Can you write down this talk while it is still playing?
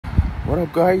What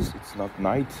up, guys? It's not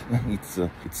night. It's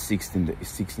 6 in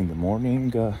the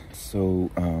morning.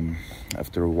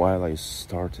 After a while, I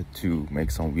started to make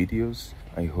some videos.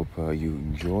 I hope you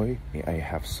enjoy. I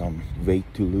have some weight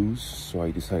to lose, so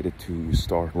I decided to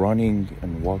start running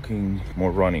and walking,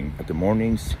 more running at the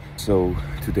mornings. So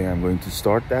today I'm going to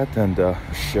start that and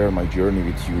share my journey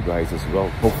with you guys as well.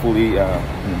 Hopefully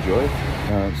you enjoy.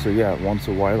 So yeah, once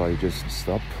a while I just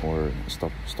stop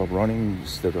running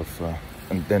instead of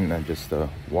and then I just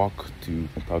walk to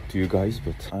talk to you guys.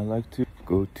 But I like to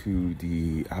go to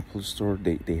the Apple store.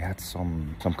 They had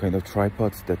some kind of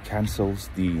tripods that cancels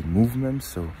the movement,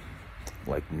 so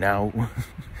like now.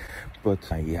 But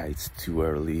yeah, it's too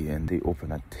early and they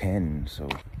open at 10, so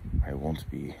I won't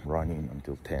be running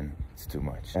until 10. It's too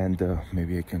much. And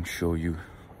maybe I can show you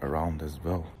around as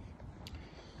well.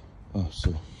 Oh,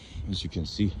 so as you can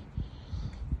see,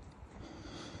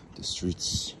 the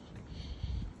streets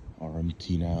are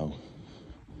empty now.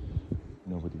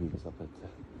 Nobody wakes up at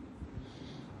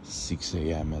 6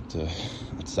 a.m.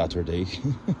 at Saturday.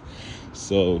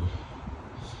 So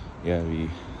yeah, we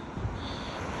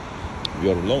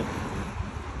are alone.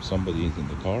 Somebody is in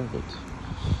the car, but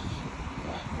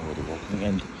nobody walking.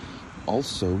 And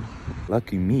also,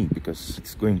 lucky me, because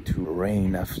it's going to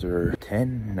rain after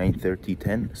 9:30,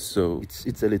 10. So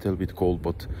it's a little bit cold,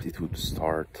 but it would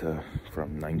start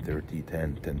from 9:30,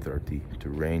 10:30 to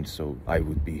rain. So I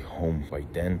would be home by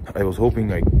then. I was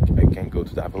hoping I can go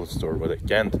to the Apple store, but I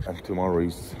can't. And tomorrow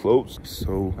is closed,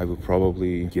 so I will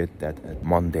probably get that at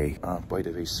Monday. By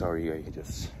the way, sorry, I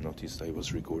just noticed I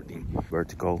was recording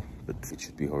vertical, but it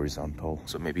should be horizontal.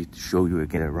 So maybe to show you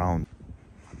again around.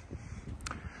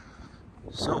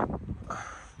 So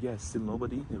yeah, still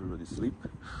nobody, everybody sleep.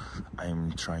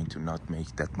 I'm trying to not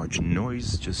make that much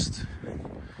noise, just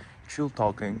chill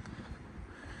talking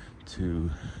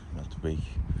to not wake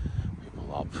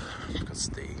people up, because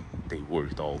they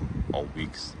worked all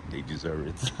weeks. They deserve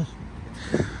it.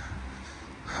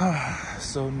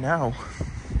 So now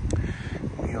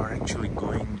we are actually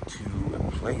going to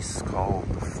a place called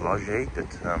Flagey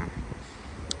that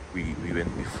we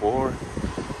went before.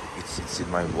 It's in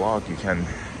my vlog. You can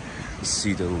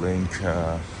see the link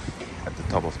at the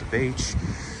top of the page.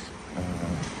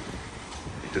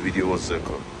 The video was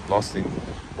lost in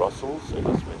Brussels. I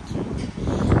just went to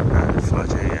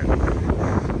Flagey,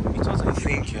 and it was, I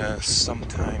think,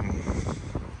 sometime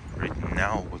right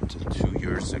now, but 2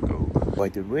 years ago. By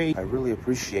the way, I really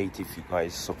appreciate if you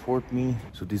guys support me,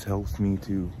 so this helps me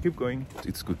to keep going.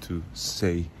 It's good to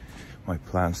say my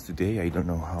plans today. I don't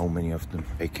know how many of them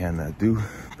I can do,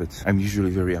 but I'm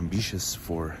usually very ambitious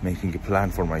for making a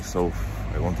plan for myself.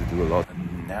 I want to do a lot.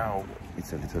 And now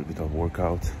it's a little bit of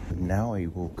workout. Now I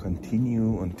will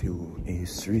continue until a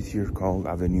street here called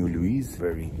Avenue Louise.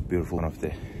 Very beautiful, one of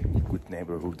the good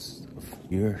neighborhoods of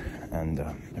here. And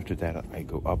after that I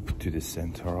go up to the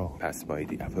Central, pass by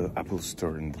the Apple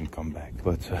store and then come back.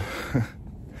 But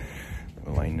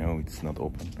well, I know it's not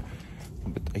open.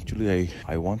 But actually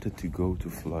I wanted to go to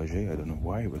Flagey. I don't know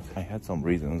why, but I had some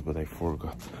reasons, but I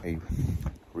forgot. I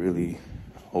really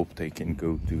hoped I can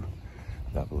go to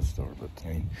the Apple store, but I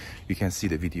mean, you can see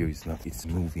the video is not, it's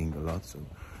moving a lot, so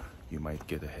you might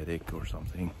get a headache or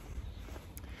something.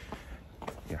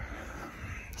 Yeah,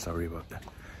 sorry about that.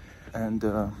 And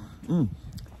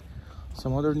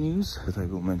some other news that I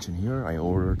will mention here. I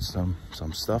ordered some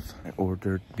stuff. I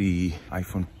ordered the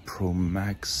iPhone Pro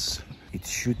Max. It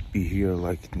should be here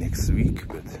like next week,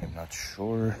 but I'm not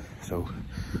sure. So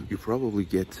you probably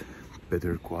get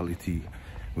better quality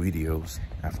videos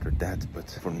after that. But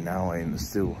for now I'm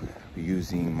still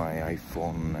using my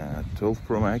iPhone 12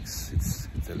 Pro Max. It's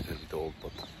a little bit old,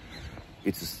 but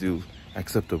it's still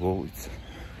acceptable. It's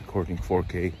recording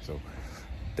 4K, so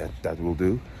that will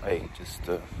do. I just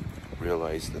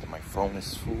realized that my phone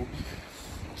is full.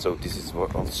 So this is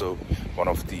also one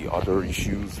of the other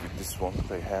issues with this one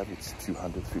that I have. It's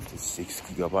 256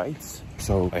 gigabytes.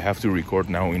 So I have to record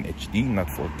now in HD, not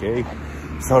 4K.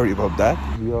 Sorry about that.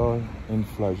 We are in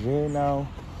Flagey now.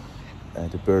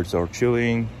 The birds are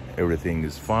chilling. Everything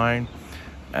is fine.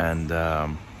 And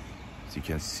as you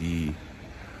can see,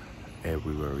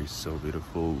 everywhere is so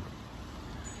beautiful.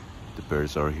 The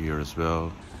birds are here as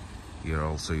well. Here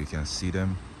also you can see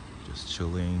them just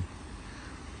chilling,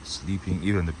 sleeping.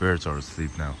 Even the birds are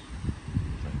asleep now.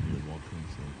 I'm here walking,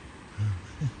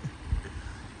 so.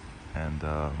 And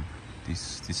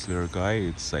this little guy,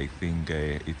 it's, I think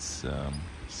it's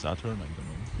Saturn. I don't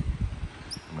know,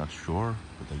 I'm not sure,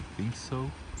 but I think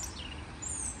so.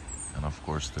 And of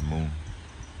course the moon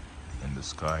in the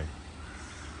sky.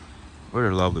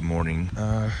 Very lovely morning.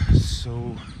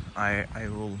 So I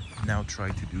will now try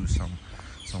to do some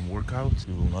some workout.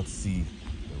 You will not see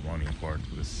the running part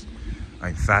because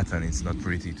I'm fat and it's not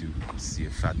pretty to see a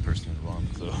fat person run.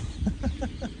 So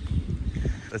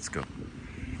let's go.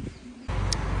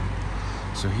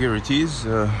 So here it is.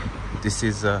 This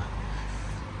is the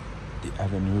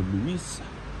Avenue Louise.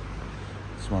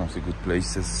 It's one of the good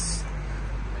places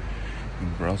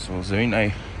in Brussels. I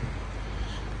mean,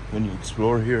 when you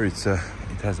explore here, it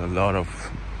has a lot of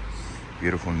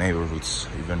beautiful neighborhoods.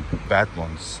 Even bad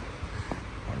ones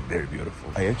are very beautiful.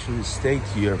 I actually stayed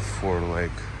here for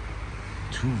like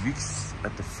 2 weeks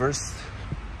at the first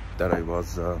that I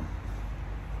was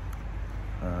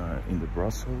in the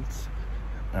Brussels.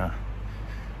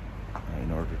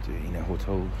 In a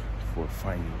hotel for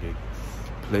finding a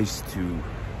place to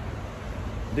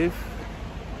live,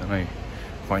 and I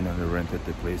finally rented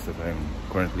the place that I'm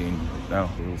currently in right now.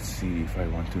 We'll see if I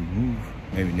want to move,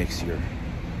 maybe next year,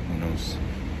 who knows,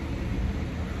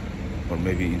 or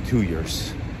maybe in 2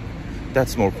 years.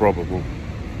 That's more probable.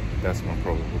 That's more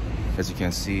probable. As you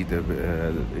can see, it's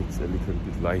a little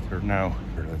bit lighter now.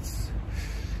 Let's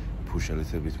push a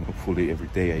little bit more. Hopefully every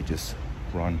day I just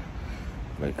run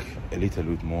like a little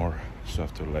bit more, so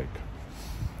after like,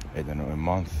 I don't know, a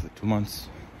month, 2 months,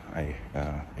 I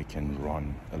can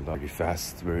run a lot, very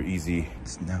fast, very easy.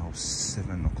 It's now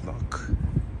 7 o'clock.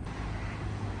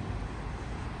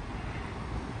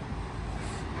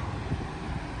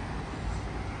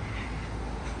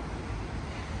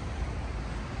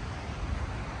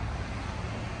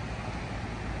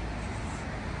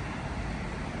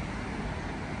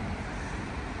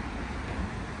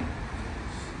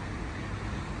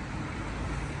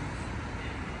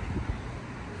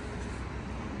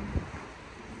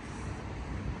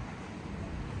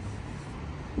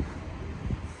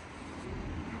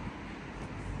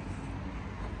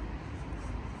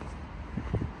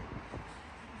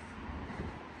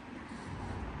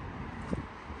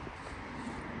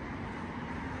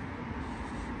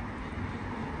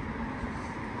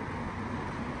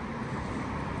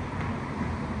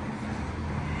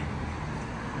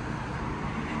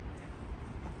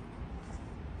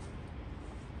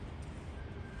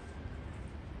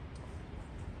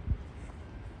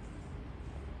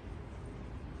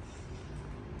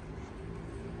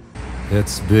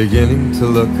 It's beginning to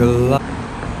look a lot.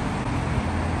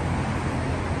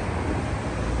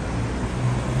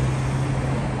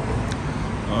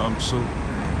 So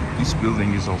this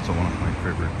building is also one of my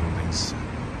favorite buildings,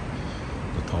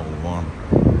 the tall one.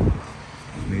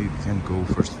 Maybe we can go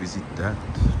first visit that,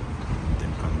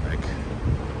 then come back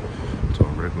to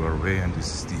our regular way, and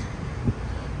this is the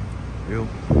real.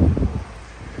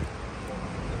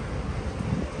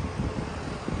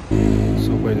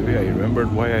 So by the way, I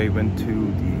remembered why I went to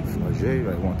the Flagey.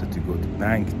 I wanted to go to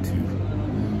bank to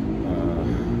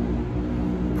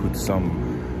put some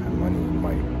money in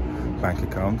my bank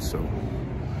account. So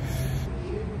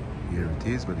here it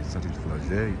is, but it's not in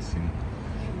Flagey, it's in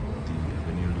the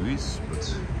Avenue Louise,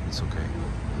 but it's okay.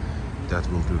 That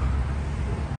will do.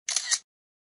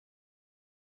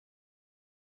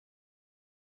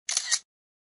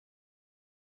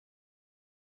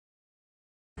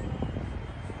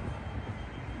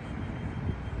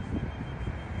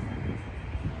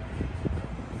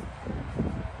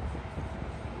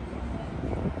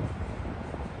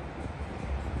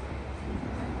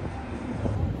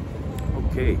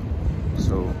 Okay,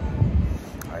 so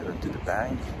I went to the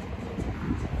bank.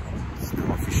 It's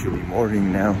now officially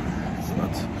morning now.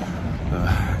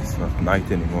 It's not night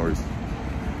anymore.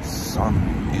 The sun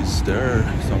is there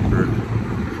somewhere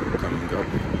coming up.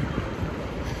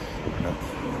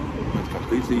 Not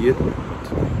completely yet, but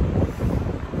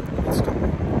it's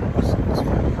coming. It's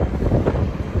coming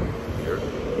here.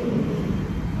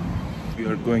 We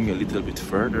are going a little bit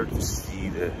further to see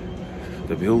the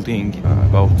building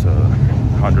about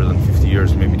 150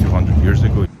 years, maybe 200 years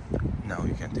ago. Now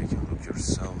you can take a look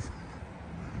yourself.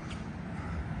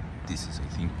 This is, I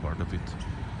think, part of it.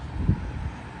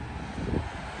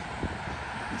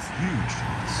 It's huge.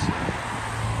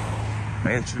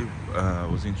 I actually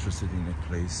was interested in a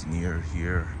place near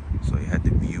here, so I had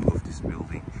the view of this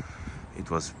building.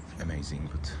 It was amazing,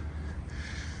 but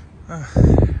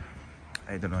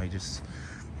I don't know, I just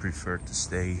prefer to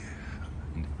stay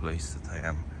in the place that I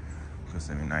am, because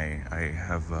I mean I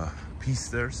have peace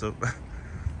there, so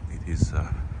it is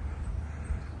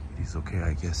okay,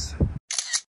 I guess.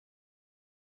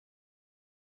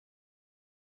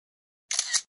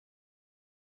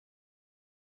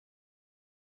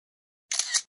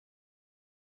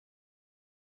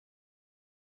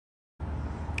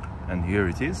 And here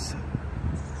it is,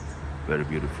 very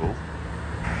beautiful.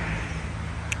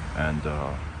 And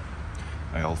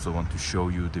I also want to show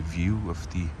you the view of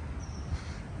the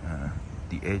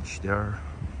edge there.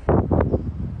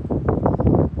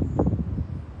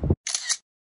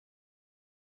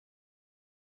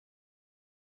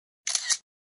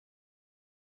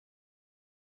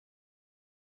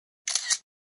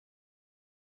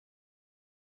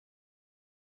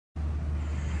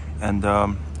 And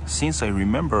since I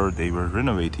remember they were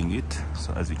renovating it,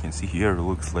 so as you can see here, it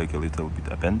looks like a little bit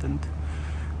abandoned.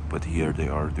 But here they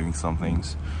are doing some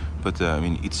things. But I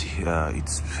mean, it's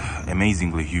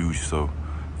amazingly huge, so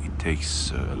it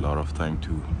takes a lot of time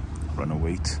to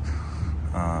renovate.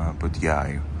 But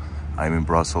yeah, I'm in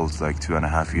Brussels like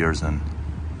 2.5 years, and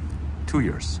 2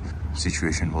 years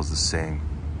situation was the same.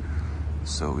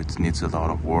 So it needs a lot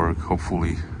of work.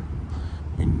 Hopefully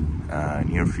in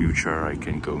near future I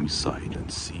can go inside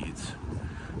and see it.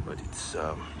 But it's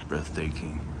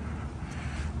breathtaking.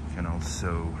 You can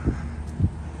also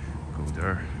go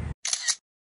there.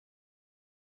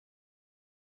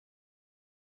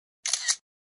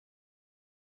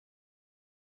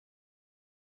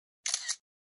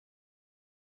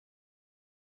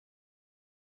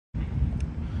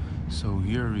 So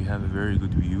here we have a very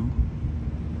good view,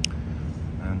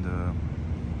 and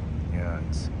yeah,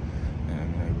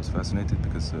 I was fascinated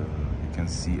because you can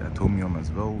see Atomium as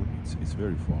well. It's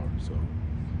very far, so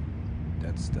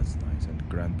that's nice. And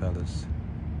Grand Palace,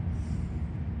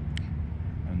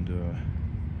 and the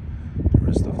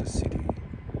rest of the city,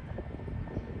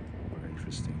 very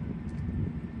interesting.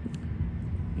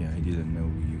 Yeah, I didn't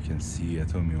know you can see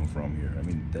Atomium from here. I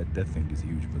mean, that thing is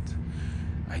huge, but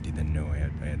I didn't know. I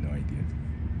had no idea.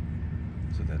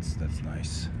 So that's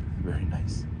nice, very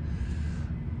nice.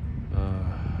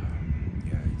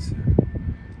 Yeah, it's a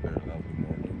very lovely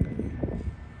morning.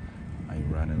 I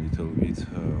ran a little bit.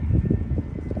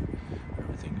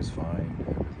 Everything is fine.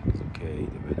 Everything is okay.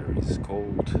 The weather is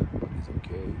cold, but it's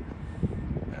okay.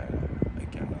 I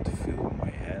cannot feel my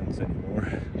hands anymore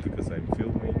because I'm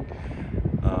filming.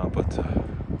 But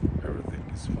everything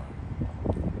is fine.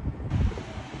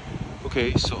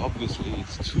 Okay, so obviously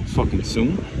it's too fucking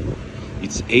soon.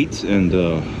 It's 8 and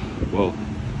well,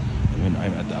 I mean,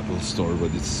 I'm at the Apple store,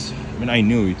 but it's, I mean, I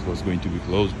knew it was going to be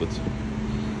closed, but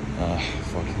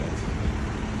fuck that.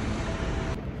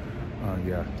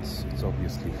 Yeah, it's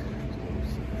obviously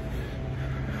closed.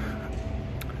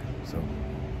 So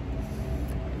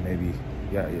maybe,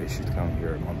 yeah, I should come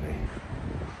here Monday.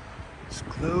 It's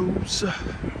closed.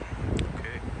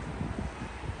 Okay.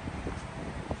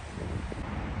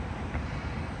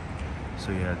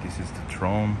 So yeah, this is the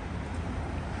throne,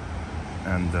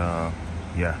 and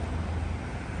yeah,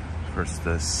 first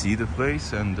see the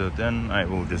place, and then I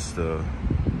will just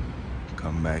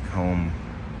come back home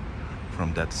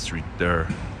from that street there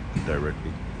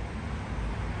directly.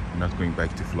 I'm not going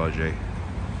back to Flagey.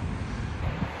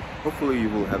 Hopefully you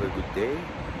will have a good day,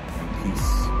 and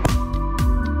peace.